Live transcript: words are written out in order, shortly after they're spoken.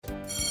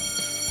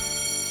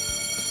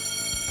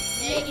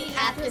Making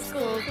After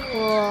School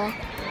Cool.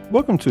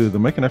 Welcome to the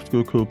Making After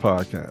School Cool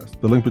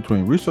podcast, the link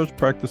between research,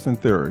 practice, and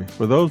theory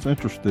for those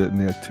interested in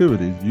the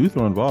activities youth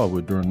are involved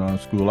with during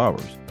non-school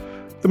hours.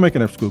 The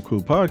Making After School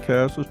Cool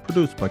podcast is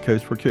produced by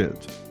Case for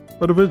Kids,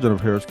 a division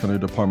of Harris County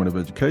Department of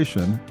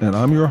Education, and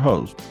I'm your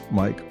host,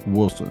 Mike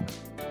Wilson.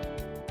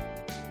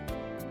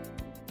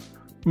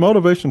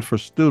 Motivation for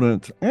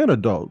students and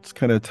adults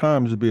can at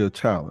times be a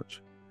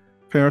challenge.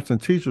 Parents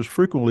and teachers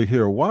frequently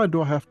hear, "Why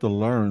do I have to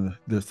learn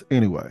this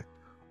anyway?"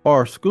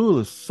 Or "School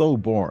is so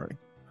boring."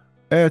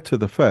 Add to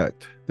the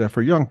fact that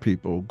for young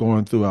people,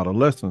 going through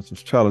adolescence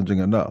is challenging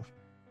enough,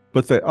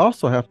 but they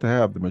also have to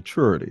have the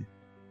maturity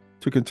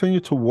to continue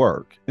to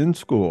work in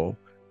school,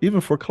 even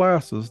for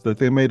classes that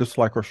they may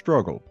dislike or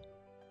struggle.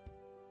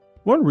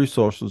 One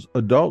resources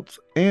adults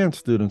and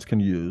students can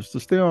use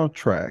to stay on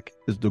track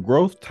is the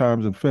Growth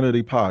Times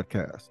Infinity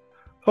podcast,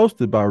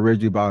 hosted by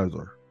Reggie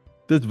Bisor.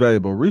 This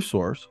valuable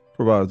resource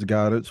provides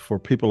guidance for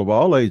people of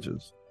all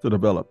ages to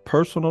develop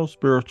personal,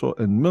 spiritual,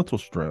 and mental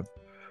strength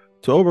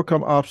to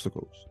overcome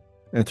obstacles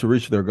and to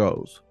reach their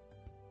goals.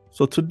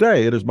 So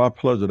today, it is my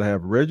pleasure to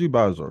have Reggie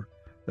Bisor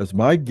as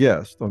my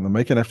guest on the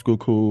Making After School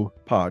Cool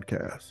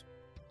podcast.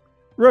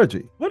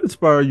 Reggie, what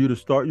inspired you to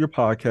start your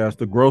podcast,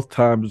 The Growth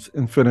Times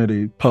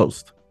Infinity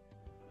Post?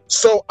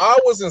 So I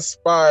was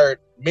inspired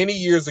many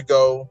years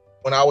ago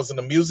when I was in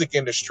the music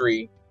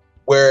industry,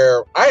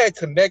 where I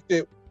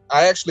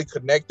actually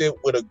connected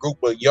with a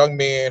group of young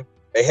men.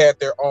 They had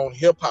their own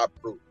hip hop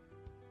group.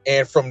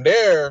 And from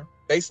there,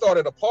 they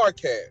started a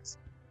podcast.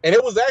 And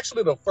it was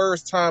actually the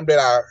first time that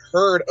I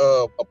heard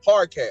of a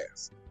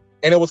podcast.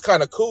 And it was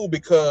kind of cool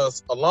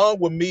because along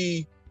with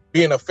me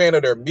being a fan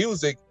of their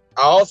music,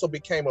 I also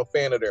became a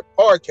fan of their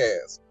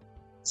podcast.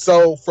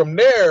 So from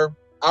there,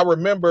 I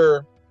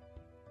remember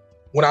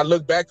when I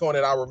look back on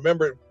it, I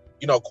remember,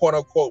 quote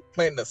unquote,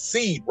 planting a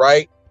seed,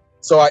 right?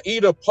 So I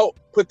either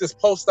put this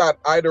post out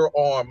either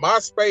on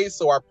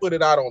MySpace or I put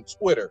it out on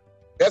Twitter.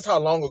 That's how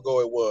long ago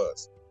it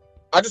was.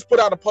 I just put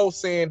out a post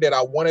saying that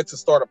I wanted to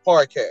start a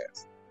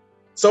podcast.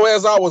 So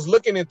as I was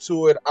looking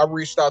into it, I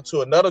reached out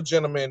to another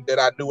gentleman that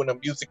I knew in the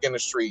music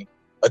industry,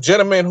 a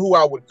gentleman who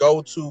I would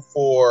go to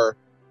for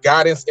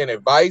guidance and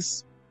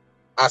advice.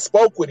 I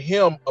spoke with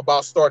him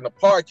about starting a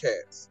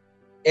podcast.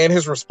 And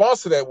his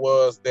response to that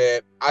was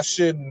that I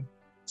shouldn't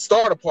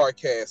start a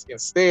podcast.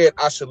 Instead,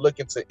 I should look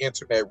into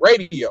internet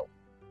radio.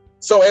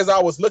 So as I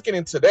was looking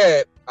into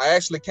that, I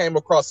actually came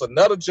across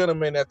another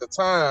gentleman at the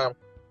time.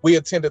 We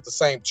attended the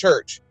same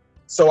church.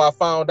 So I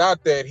found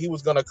out that he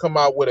was going to come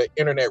out with an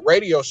internet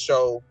radio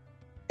show,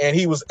 and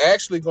he was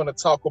actually going to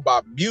talk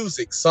about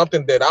music,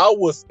 something that I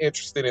was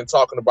interested in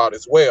talking about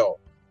as well.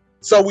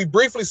 So we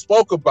briefly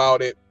spoke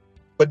about it,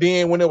 but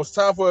then when it was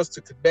time for us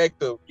to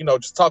connect,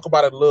 just talk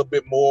about it a little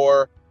bit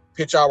more,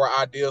 pitch our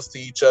ideas to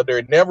each other,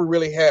 it never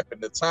really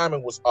happened. The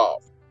timing was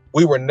off.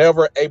 We were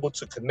never able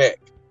to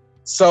connect.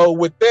 So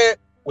with that,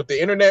 with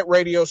the internet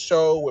radio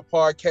show, with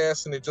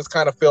podcasting, it just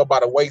kind of fell by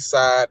the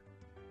wayside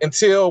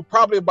until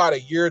probably about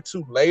a year or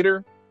two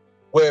later,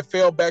 where it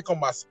fell back on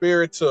my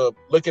spirit to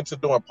look into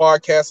doing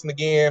podcasting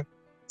again.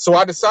 So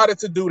I decided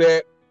to do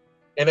that.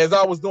 And as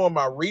I was doing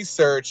my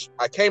research,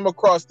 I came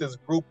across this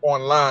group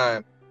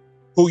online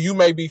who you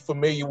may be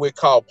familiar with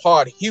called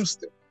Pod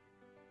Houston.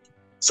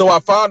 So I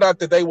found out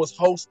that they was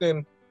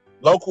hosting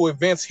local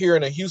events here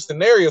in the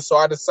Houston area. So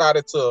I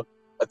decided to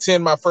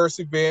attend my first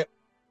event.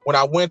 When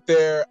I went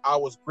there, I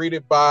was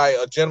greeted by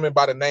a gentleman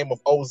by the name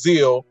of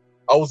Ozil.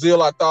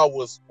 Ozil, I thought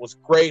was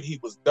great. He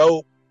was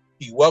dope.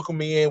 He welcomed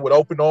me in with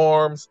open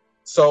arms.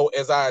 So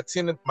as I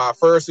attended my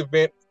first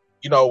event,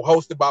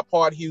 hosted by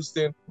Pod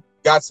Houston,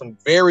 got some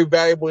very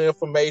valuable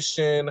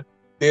information.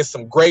 There's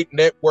some great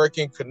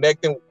networking,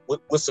 connecting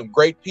with some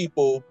great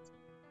people.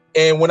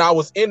 And when I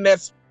was in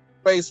that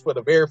space for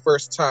the very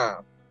first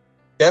time,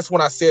 that's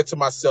when I said to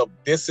myself,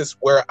 this is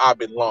where I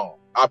belong.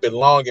 I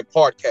belong in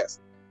podcasting.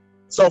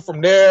 So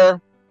from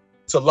there,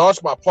 to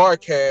launch my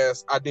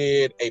podcast, I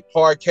did a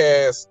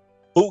podcast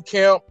boot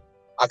camp.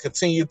 I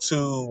continued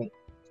to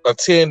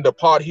attend the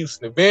Pod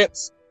Houston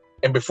events.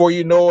 And before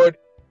you know it,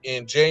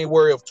 in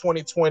January of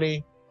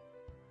 2020,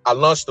 I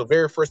launched the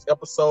very first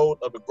episode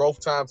of the Growth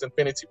Times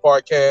Infinity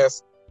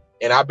podcast.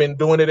 And I've been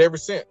doing it ever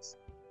since.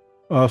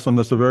 Awesome.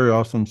 That's a very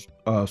awesome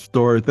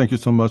story. Thank you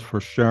so much for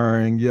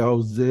sharing. Yeah,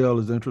 Ozil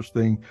is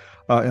interesting.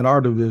 In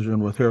our division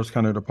with Harris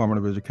County Department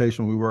of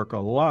Education, we work a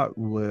lot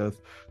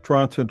with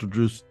trying to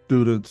introduce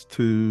students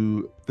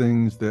to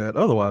things that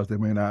otherwise they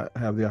may not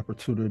have the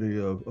opportunity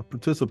of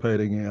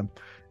participating in.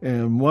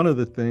 And one of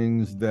the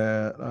things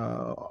that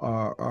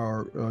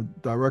our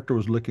director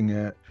was looking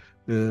at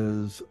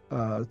is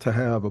to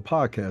have a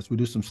podcast. We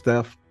do some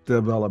staff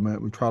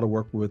development. We try to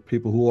work with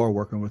people who are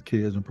working with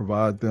kids and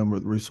provide them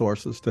with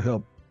resources to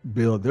help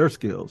build their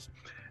skills.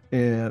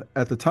 And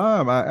at the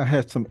time, I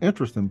had some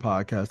interest in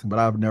podcasting, but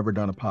I've never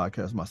done a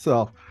podcast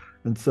myself.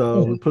 And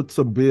so we put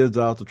some bids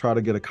out to try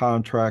to get a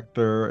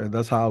contractor, and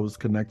that's how I was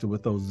connected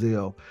with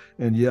Ozil.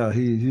 And yeah,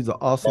 he's an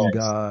awesome Nice.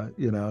 guy.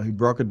 You know, he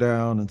broke it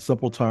down in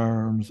simple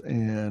terms.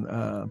 And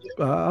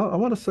I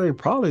want to say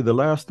probably the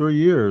last 3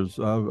 years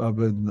I've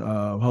been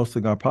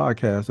hosting our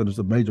podcast, and it's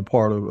a major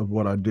part of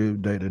what I do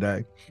day to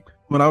day.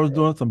 When I was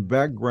doing some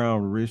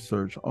background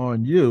research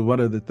on you, one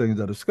of the things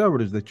I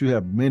discovered is that you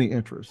have many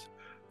interests,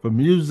 from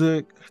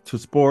music to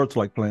sports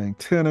like playing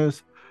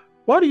tennis.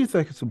 Why do you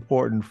think it's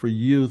important for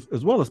youth,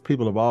 as well as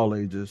people of all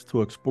ages,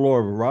 to explore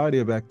a variety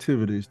of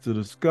activities to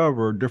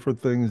discover different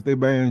things they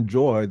may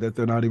enjoy that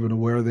they're not even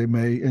aware they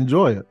may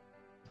enjoy it?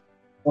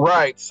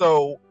 Right.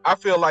 So I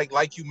feel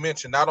like you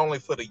mentioned, not only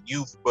for the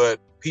youth, but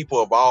people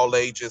of all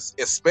ages,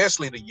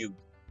 especially the youth,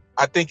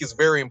 I think it's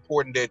very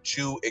important that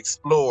you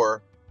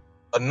explore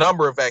a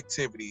number of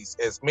activities,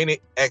 as many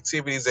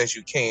activities as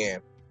you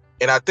can.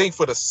 And I think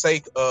for the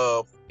sake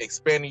of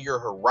expanding your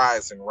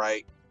horizon,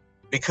 right?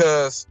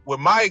 Because with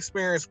my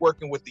experience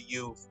working with the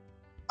youth,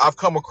 I've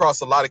come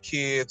across a lot of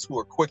kids who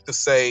are quick to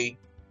say,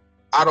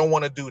 I don't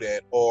want to do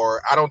that,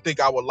 or I don't think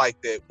I would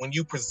like that. When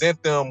you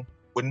present them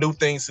with new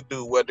things to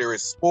do, whether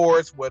it's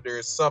sports, whether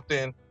it's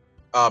something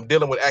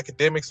dealing with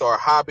academics or a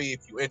hobby,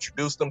 if you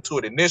introduce them to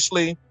it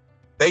initially,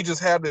 they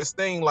just have this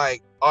thing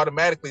like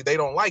automatically they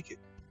don't like it.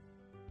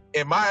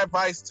 And my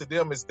advice to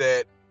them is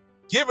that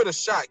give it a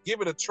shot,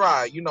 give it a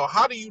try. You know,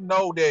 how do you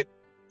know that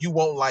you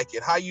won't like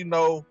it? How you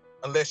know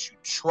unless you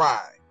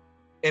try?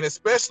 And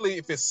especially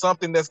if it's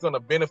something that's going to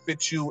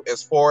benefit you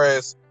as far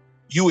as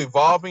you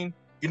evolving,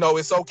 you know,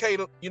 it's okay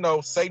to, you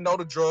know, say no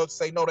to drugs,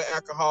 say no to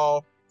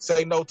alcohol,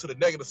 say no to the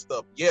negative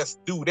stuff. Yes,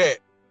 do that.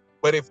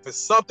 But if it's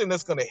something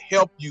that's going to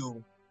help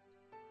you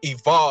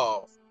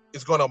evolve,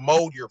 it's going to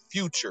mold your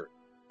future,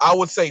 I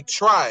would say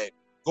try it.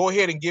 Go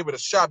ahead and give it a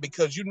shot,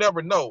 because you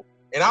never know.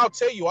 And I'll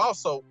tell you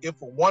also, if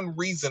for one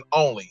reason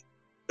only,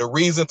 the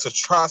reason to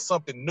try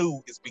something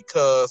new is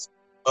because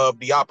of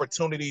the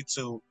opportunity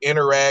to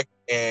interact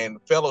and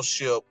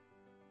fellowship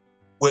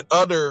with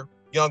other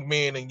young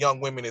men and young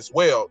women as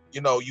well.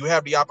 You know, you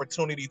have the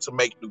opportunity to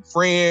make new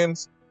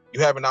friends.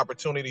 You have an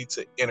opportunity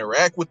to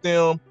interact with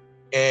them.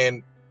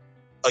 And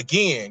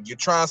again, you're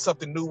trying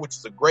something new, which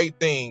is a great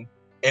thing.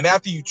 And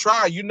after you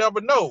try, you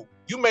never know.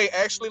 You may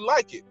actually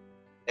like it.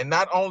 And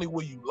not only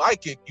will you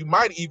like it, you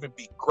might even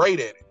be great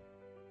at it.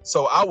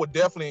 So I would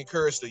definitely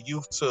encourage the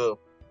youth to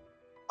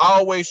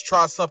always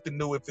try something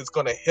new if it's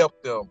going to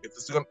help them, if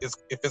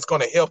it's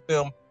going to help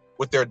them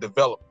with their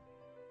development.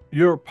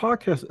 Your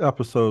podcast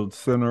episodes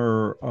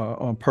center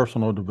on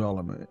personal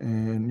development,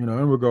 and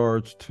in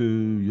regards to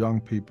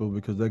young people,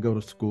 because they go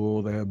to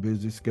school, they have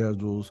busy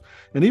schedules,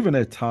 and even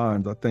at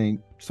times, I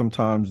think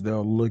sometimes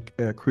they'll look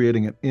at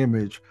creating an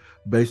image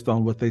based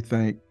on what they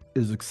think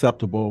is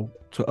acceptable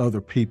to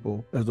other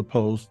people, as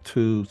opposed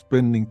to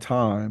spending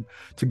time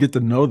to get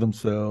to know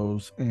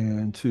themselves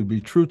and to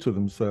be true to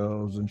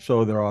themselves and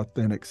show their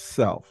authentic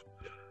self.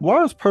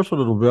 Why is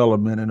personal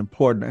development an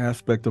important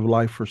aspect of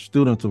life for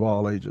students of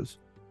all ages?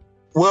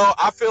 Well,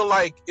 I feel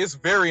like it's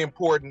very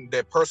important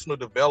that personal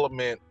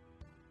development,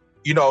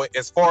 you know,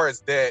 as far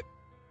as that,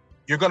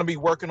 you're going to be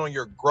working on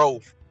your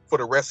growth for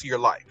the rest of your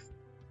life.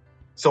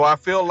 So I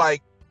feel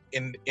like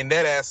in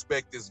that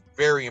aspect is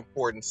very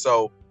important.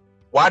 So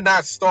why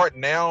not start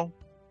now?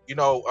 You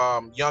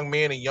know, young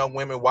men and young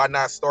women, why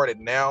not start it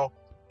now?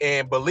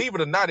 And believe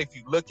it or not, if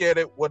you look at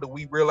it, whether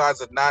we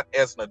realize it not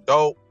as an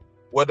adult,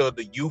 whether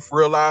the youth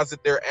realize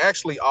that they're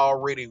actually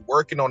already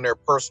working on their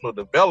personal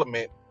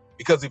development,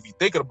 because if you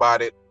think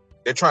about it,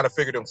 they're trying to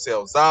figure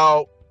themselves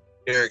out.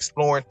 They're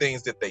exploring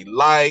things that they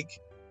like.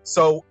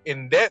 So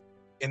in that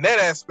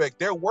aspect,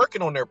 they're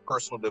working on their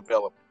personal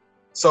development.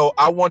 So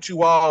I want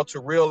you all to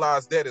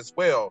realize that as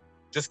well.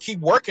 Just keep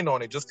working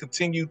on it. Just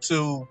continue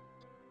to,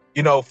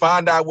 you know,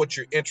 find out what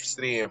you're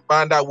interested in,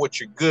 find out what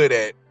you're good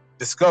at,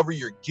 discover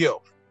your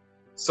gift.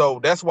 So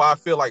that's why I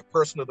feel like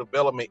personal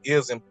development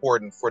is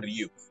important for the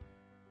youth.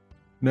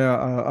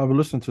 Now, I've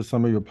listened to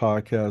some of your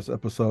podcast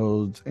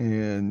episodes,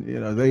 and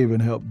they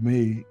even help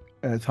me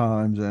at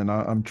times. And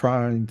I'm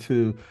trying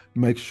to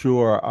make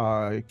sure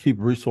I keep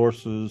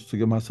resources to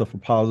give myself a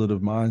positive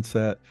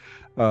mindset,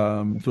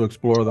 to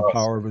explore the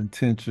power of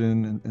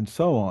intention, and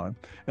so on.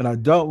 And I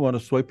don't want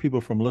to sway people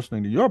from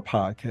listening to your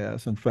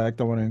podcast. In fact,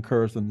 I want to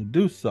encourage them to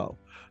do so.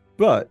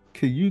 But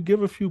can you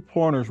give a few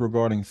pointers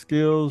regarding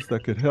skills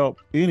that could help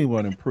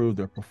anyone improve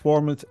their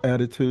performance,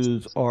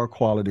 attitudes, or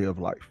quality of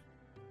life?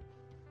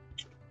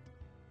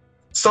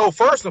 So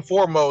first and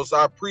foremost,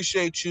 I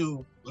appreciate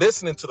you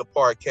listening to the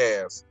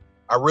podcast.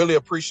 I really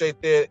appreciate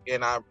that,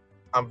 and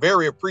I'm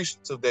very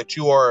appreciative that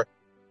you are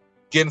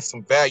getting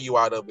some value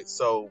out of it.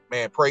 So,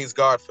 man, praise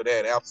God for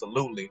that.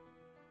 Absolutely.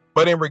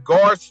 But in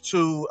regards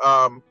to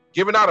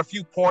giving out a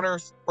few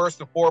pointers, first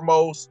and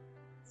foremost,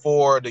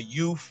 for the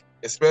youth,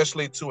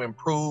 especially to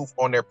improve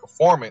on their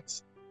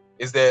performance,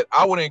 is that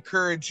I would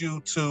encourage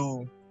you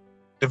to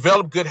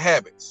develop good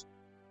habits.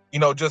 You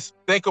know, just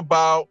think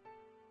about,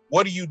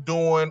 what are you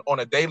doing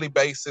on a daily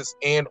basis,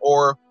 and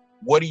or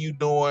what are you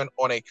doing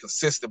on a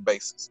consistent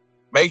basis?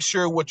 Make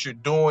sure what you're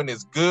doing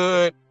is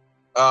good.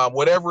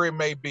 whatever it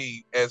may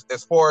be,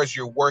 as far as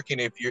you're working,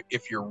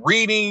 if you're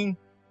reading,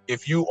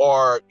 if you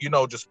are,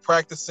 just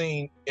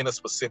practicing in a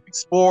specific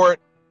sport,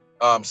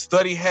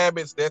 study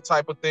habits, that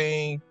type of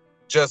thing.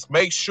 Just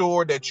make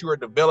sure that you are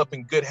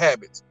developing good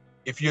habits.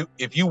 If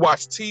you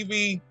watch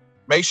TV,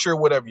 make sure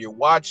whatever you're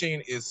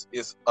watching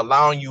is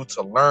allowing you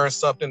to learn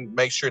something.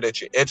 Make sure that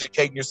you're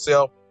educating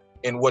yourself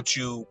in what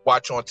you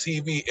watch on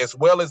TV, as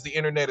well as the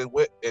internet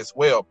as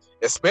well,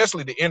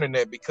 especially the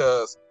internet,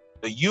 because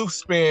the youth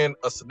spend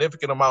a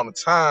significant amount of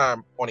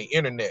time on the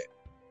internet,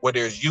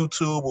 whether it's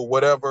YouTube or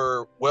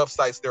whatever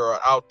websites there are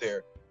out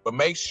there. But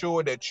make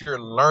sure that you're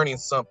learning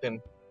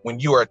something when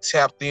you are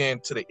tapped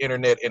into the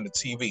internet and the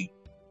TV.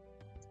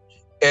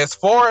 As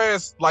far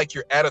as like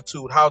your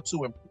attitude, how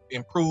to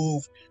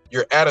improve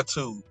your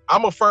attitude,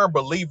 I'm a firm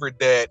believer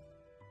that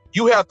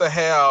you have to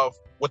have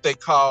what they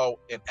call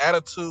an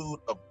attitude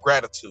of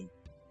gratitude.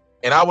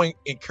 And I would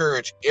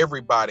encourage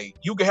everybody,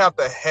 you have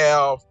to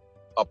have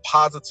a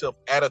positive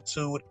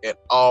attitude at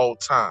all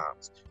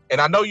times.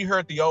 And I know you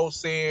heard the old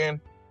saying,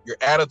 your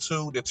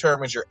attitude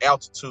determines your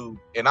altitude.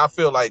 And I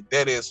feel like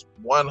that is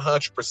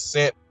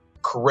 100%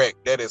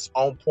 correct. That is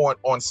on point,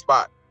 on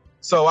spot.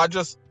 So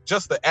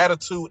just the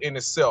attitude in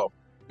itself,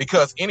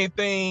 because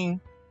anything,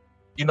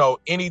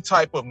 any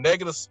type of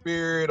negative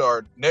spirit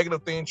or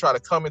negative thing try to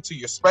come into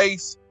your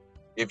space,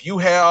 if you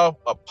have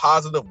a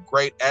positive,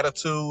 great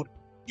attitude,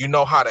 you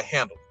know how to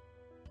handle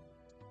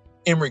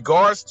it. In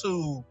regards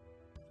to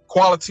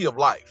quality of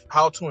life,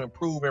 how to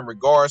improve in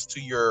regards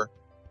to your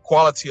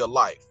quality of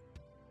life,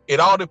 it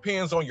all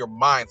depends on your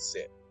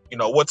mindset,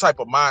 what type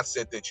of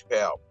mindset that you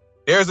have.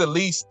 There's at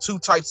least two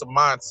types of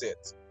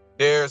mindsets.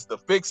 There's the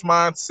fixed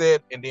mindset,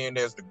 and then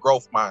there's the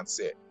growth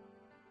mindset.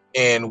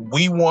 And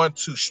we want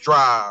to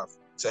strive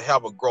to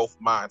have a growth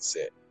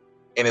mindset.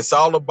 And it's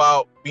all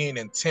about being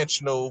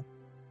intentional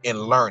in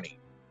learning,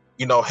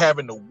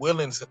 having the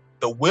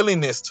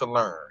willingness to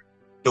learn,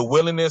 the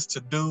willingness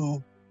to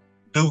do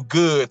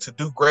good, to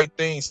do great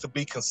things, to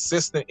be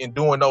consistent in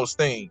doing those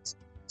things.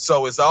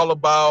 So it's all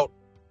about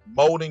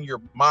molding your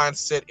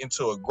mindset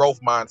into a growth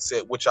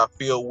mindset, which I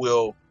feel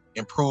will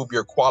improve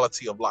your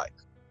quality of life.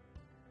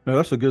 Now,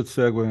 that's a good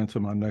segue into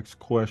my next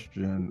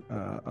question.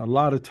 A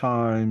lot of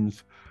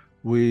times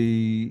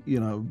we,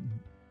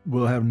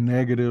 will have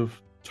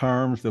negative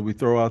terms that we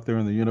throw out there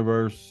in the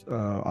universe.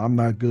 I'm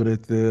not good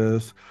at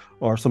this.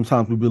 Or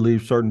sometimes we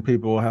believe certain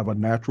people have a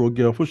natural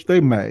gift, which they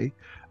may,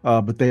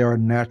 but they are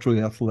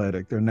naturally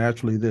athletic. They're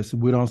naturally this.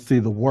 We don't see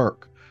the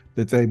work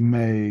that they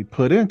may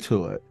put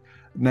into it.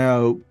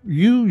 Now,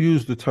 you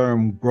use the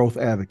term growth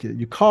advocate.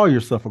 You call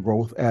yourself a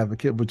growth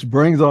advocate, which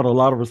brings on a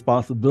lot of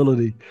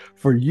responsibility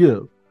for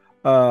you.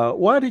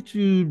 Why did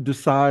you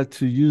decide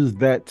to use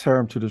that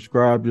term to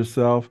describe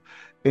yourself?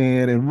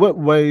 And in what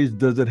ways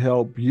does it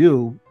help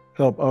you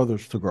help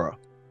others to grow?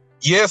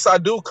 Yes, I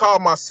do call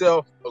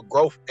myself a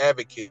growth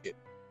advocate.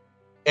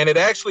 And it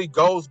actually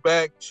goes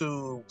back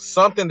to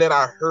something that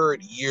I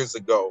heard years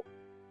ago.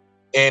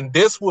 And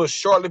this was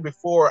shortly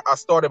before I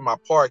started my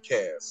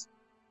podcast.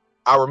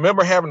 I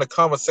remember having a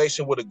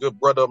conversation with a good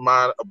brother of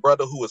mine, a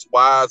brother who is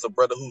wise, a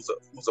brother who's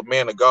a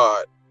man of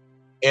God.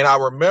 And I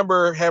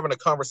remember having a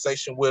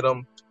conversation with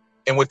him.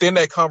 And within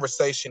that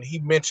conversation, he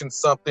mentioned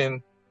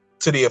something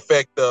to the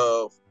effect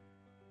of,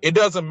 it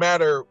doesn't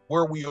matter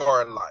where we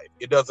are in life.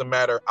 It doesn't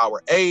matter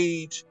our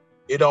age.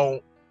 It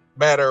don't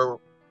matter,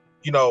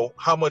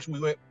 how much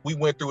we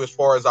went through as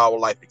far as our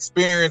life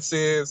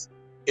experiences.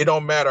 It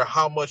don't matter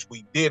how much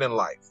we did in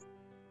life.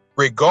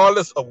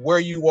 Regardless of where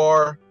you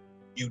are,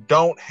 you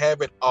don't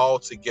have it all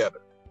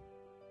together.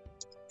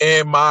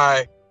 And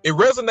it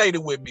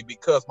resonated with me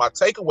because my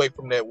takeaway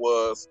from that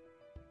was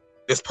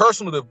this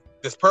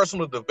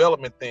personal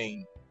development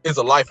thing is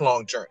a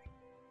lifelong journey.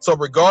 So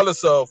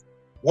regardless of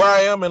where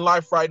I am in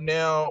life right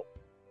now,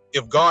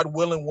 if God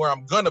willing, where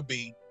I'm going to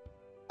be,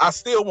 I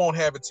still won't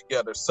have it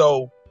together.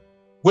 So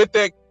with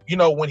that,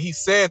 when he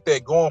said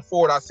that going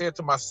forward, I said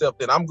to myself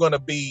that I'm going to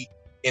be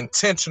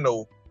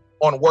intentional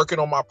on working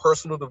on my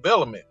personal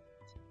development.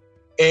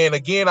 And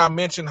again, I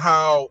mentioned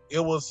how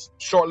it was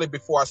shortly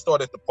before I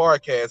started the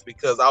podcast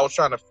because I was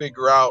trying to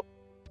figure out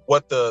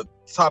what the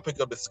topic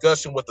of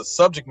discussion, what the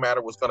subject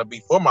matter was going to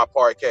be for my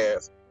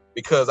podcast,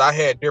 because I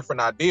had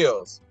different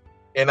ideas.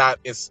 And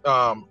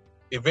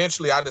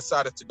eventually I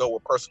decided to go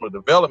with personal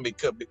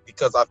development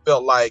because I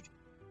felt like,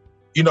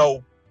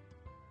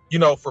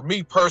 for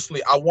me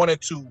personally, I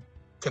wanted to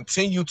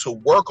continue to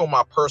work on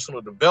my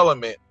personal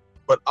development,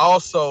 but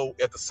also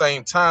at the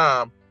same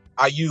time,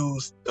 I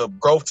use the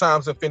Growth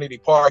Times Infinity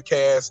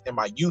podcast and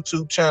my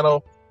YouTube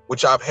channel,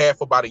 which I've had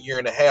for about 1.5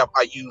 years.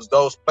 I use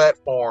those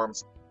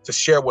platforms to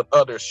share with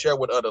others, share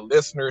with other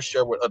listeners,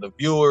 share with other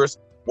viewers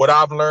what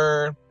I've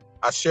learned.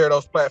 I share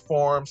those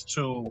platforms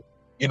to,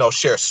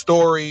 share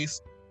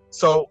stories.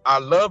 So I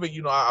love it.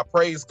 I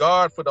praise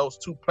God for those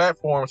two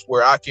platforms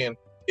where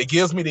it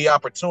gives me the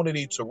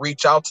opportunity to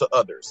reach out to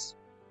others,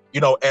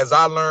 as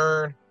I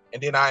learn,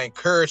 and then I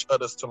encourage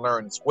others to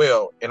learn as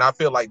well. And I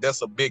feel like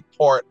that's a big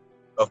part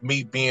of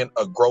me being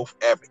a growth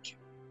advocate.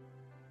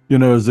 You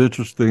know, it's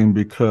interesting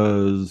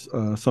because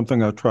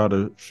something I try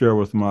to share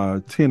with my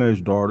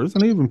teenage daughters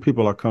and even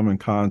people I come in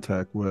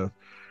contact with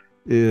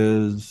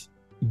is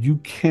you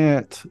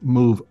can't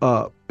move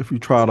up if you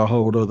try to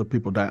hold other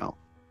people down.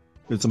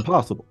 It's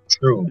impossible.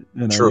 True.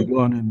 You know, True. you're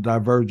going in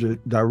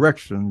divergent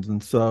directions.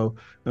 And so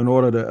in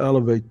order to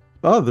elevate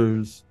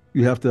others,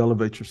 you have to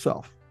elevate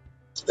yourself.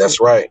 That's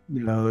right.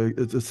 You know,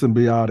 it's a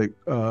symbiotic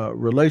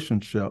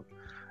relationship.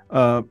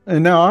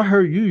 And now I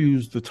heard you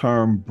use the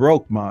term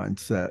broke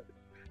mindset.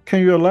 Can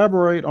you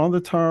elaborate on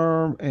the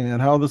term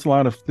and how this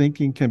line of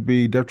thinking can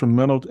be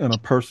detrimental in a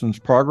person's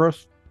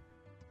progress?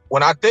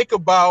 When I think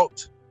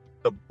about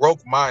the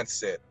broke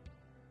mindset,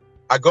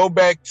 I go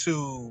back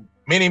to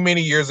many,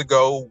 many years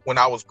ago when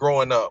I was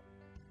growing up.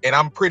 And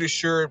I'm pretty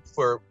sure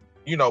for,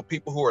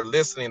 people who are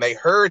listening, they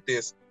heard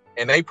this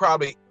and they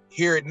probably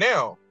hear it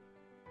now.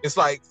 It's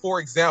like, for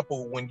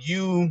example, when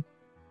you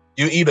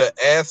either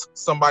ask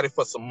somebody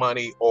for some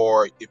money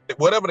or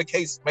whatever the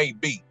case may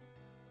be,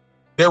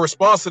 their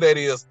response to that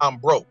is, I'm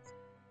broke.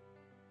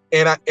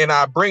 And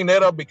I bring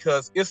that up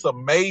because it's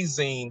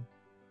amazing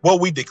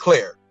what we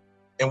declare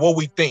and what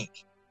we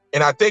think.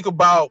 And I think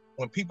about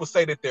when people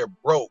say that they're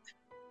broke,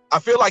 I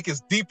feel like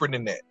it's deeper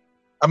than that.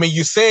 I mean,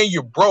 you're saying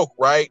you're broke,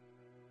 right?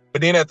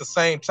 But then at the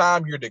same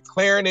time, you're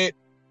declaring it,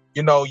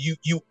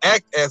 you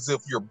act as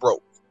if you're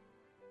broke.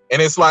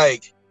 And it's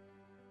like,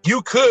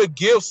 you could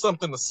give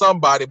something to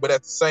somebody, but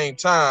at the same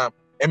time,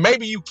 and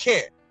maybe you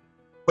can't.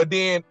 But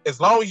then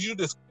as long as you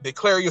just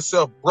declare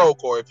yourself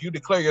broke, or if you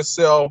declare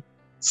yourself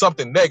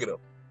something negative,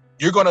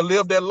 you're going to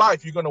live that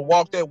life. You're going to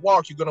walk that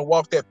walk. You're going to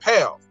walk that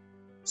path.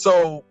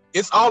 So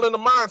it's all in the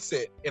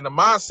mindset. And the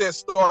mindset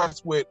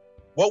starts with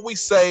what we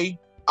say,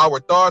 our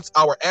thoughts,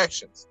 our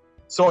actions.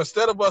 So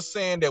instead of us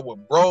saying that we're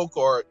broke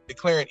or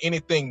declaring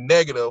anything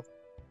negative,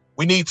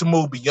 we need to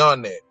move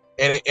beyond that.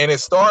 And it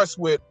starts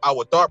with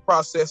our thought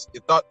process.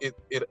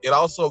 It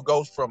also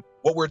goes from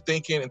what we're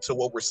thinking into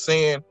what we're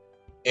saying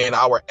and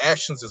our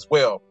actions as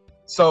well.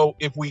 So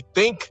if we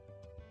think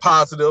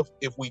positive,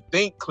 if we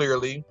think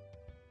clearly,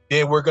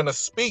 then we're going to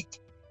speak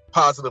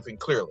positive and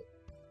clearly.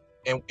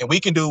 And we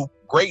can do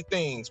great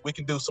things. We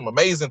can do some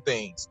amazing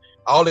things.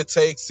 All it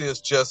takes is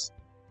just,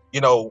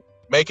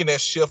 making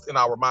that shift in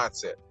our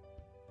mindset.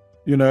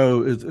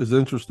 It's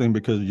interesting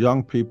because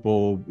young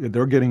people,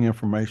 they're getting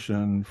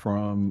information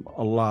from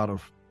a lot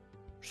of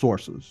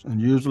sources,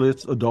 and usually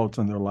it's adults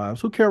in their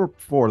lives who care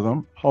for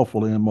them,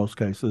 hopefully in most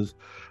cases.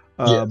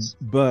 Yes.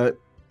 But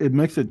it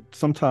makes it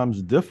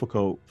sometimes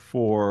difficult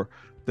for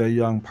the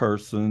young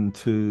person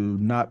to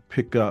not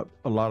pick up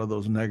a lot of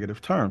those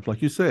negative terms.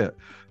 Like you said,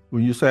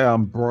 when you say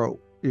I'm broke,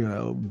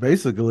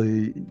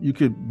 basically you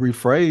could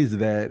rephrase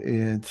that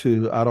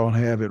into I don't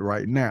have it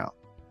right now.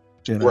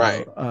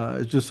 Right.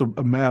 It's just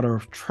a matter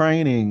of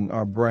training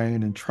our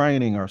brain and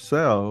training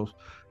ourselves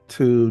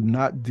to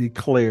not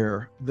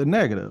declare the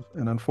negative.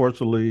 And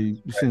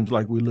unfortunately, it seems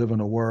like we live in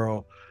a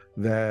world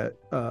that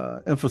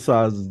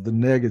emphasizes the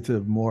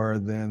negative more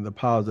than the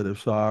positive.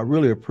 So I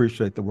really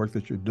appreciate the work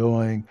that you're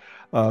doing,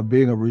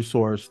 being a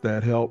resource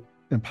that help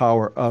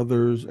empower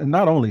others, and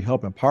not only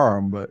help empower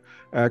them, but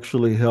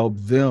actually help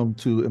them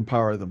to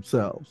empower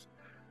themselves.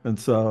 And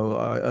so,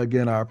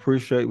 again, I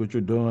appreciate what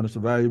you're doing. It's a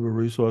valuable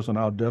resource, and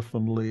I'll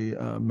definitely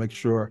make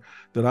sure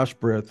that I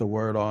spread the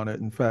word on it.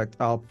 In fact,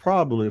 I'll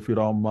probably, if you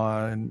don't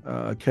mind,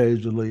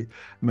 occasionally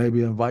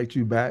maybe invite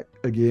you back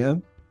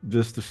again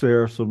just to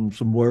share some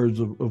words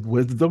of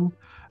wisdom.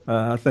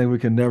 I think we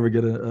can never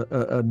get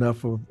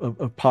enough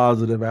of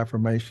positive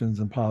affirmations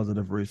and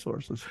positive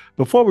resources.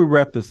 Before we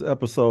wrap this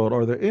episode,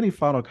 are there any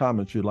final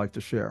comments you'd like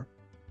to share?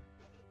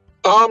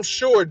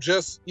 Sure.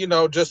 Just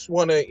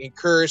want to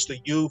encourage the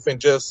youth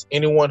and just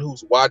anyone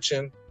who's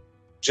watching,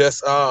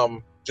 just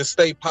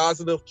stay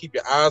positive, keep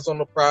your eyes on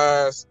the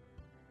prize,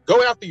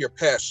 go after your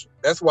passion.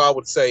 That's why I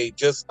would say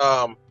just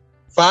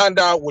find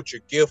out what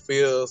your gift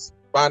is,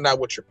 find out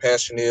what your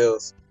passion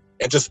is,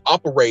 and just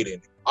operate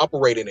in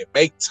it.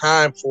 Make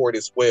time for it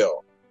as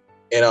well.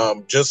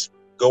 And just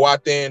go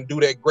out there and do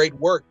that great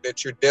work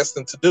that you're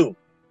destined to do.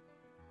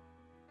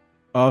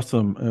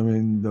 Awesome. I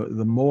mean,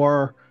 the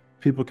more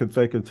people can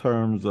think in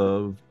terms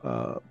of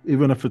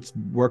even if it's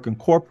working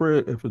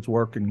corporate, if it's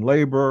working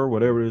labor,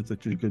 whatever it is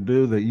that you can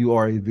do, that you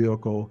are a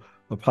vehicle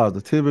of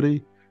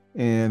positivity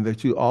and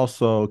that you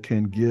also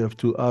can give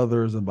to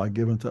others. And by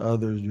giving to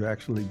others, you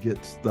actually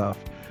get stuff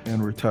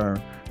in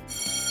return.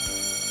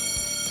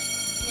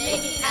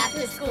 Making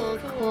after school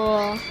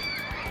cool.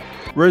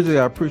 Reggie,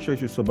 I appreciate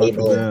you so much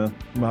for being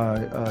my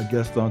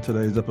guest on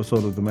today's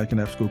episode of the Making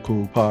After School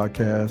Cool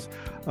podcast.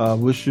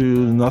 Wish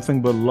you nothing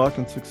but luck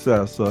and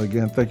success. So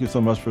again, thank you so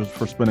much for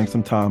spending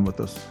some time with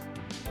us.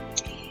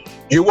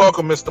 You're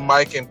welcome, Mr.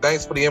 Mike, and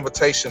thanks for the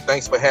invitation.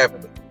 Thanks for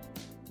having me.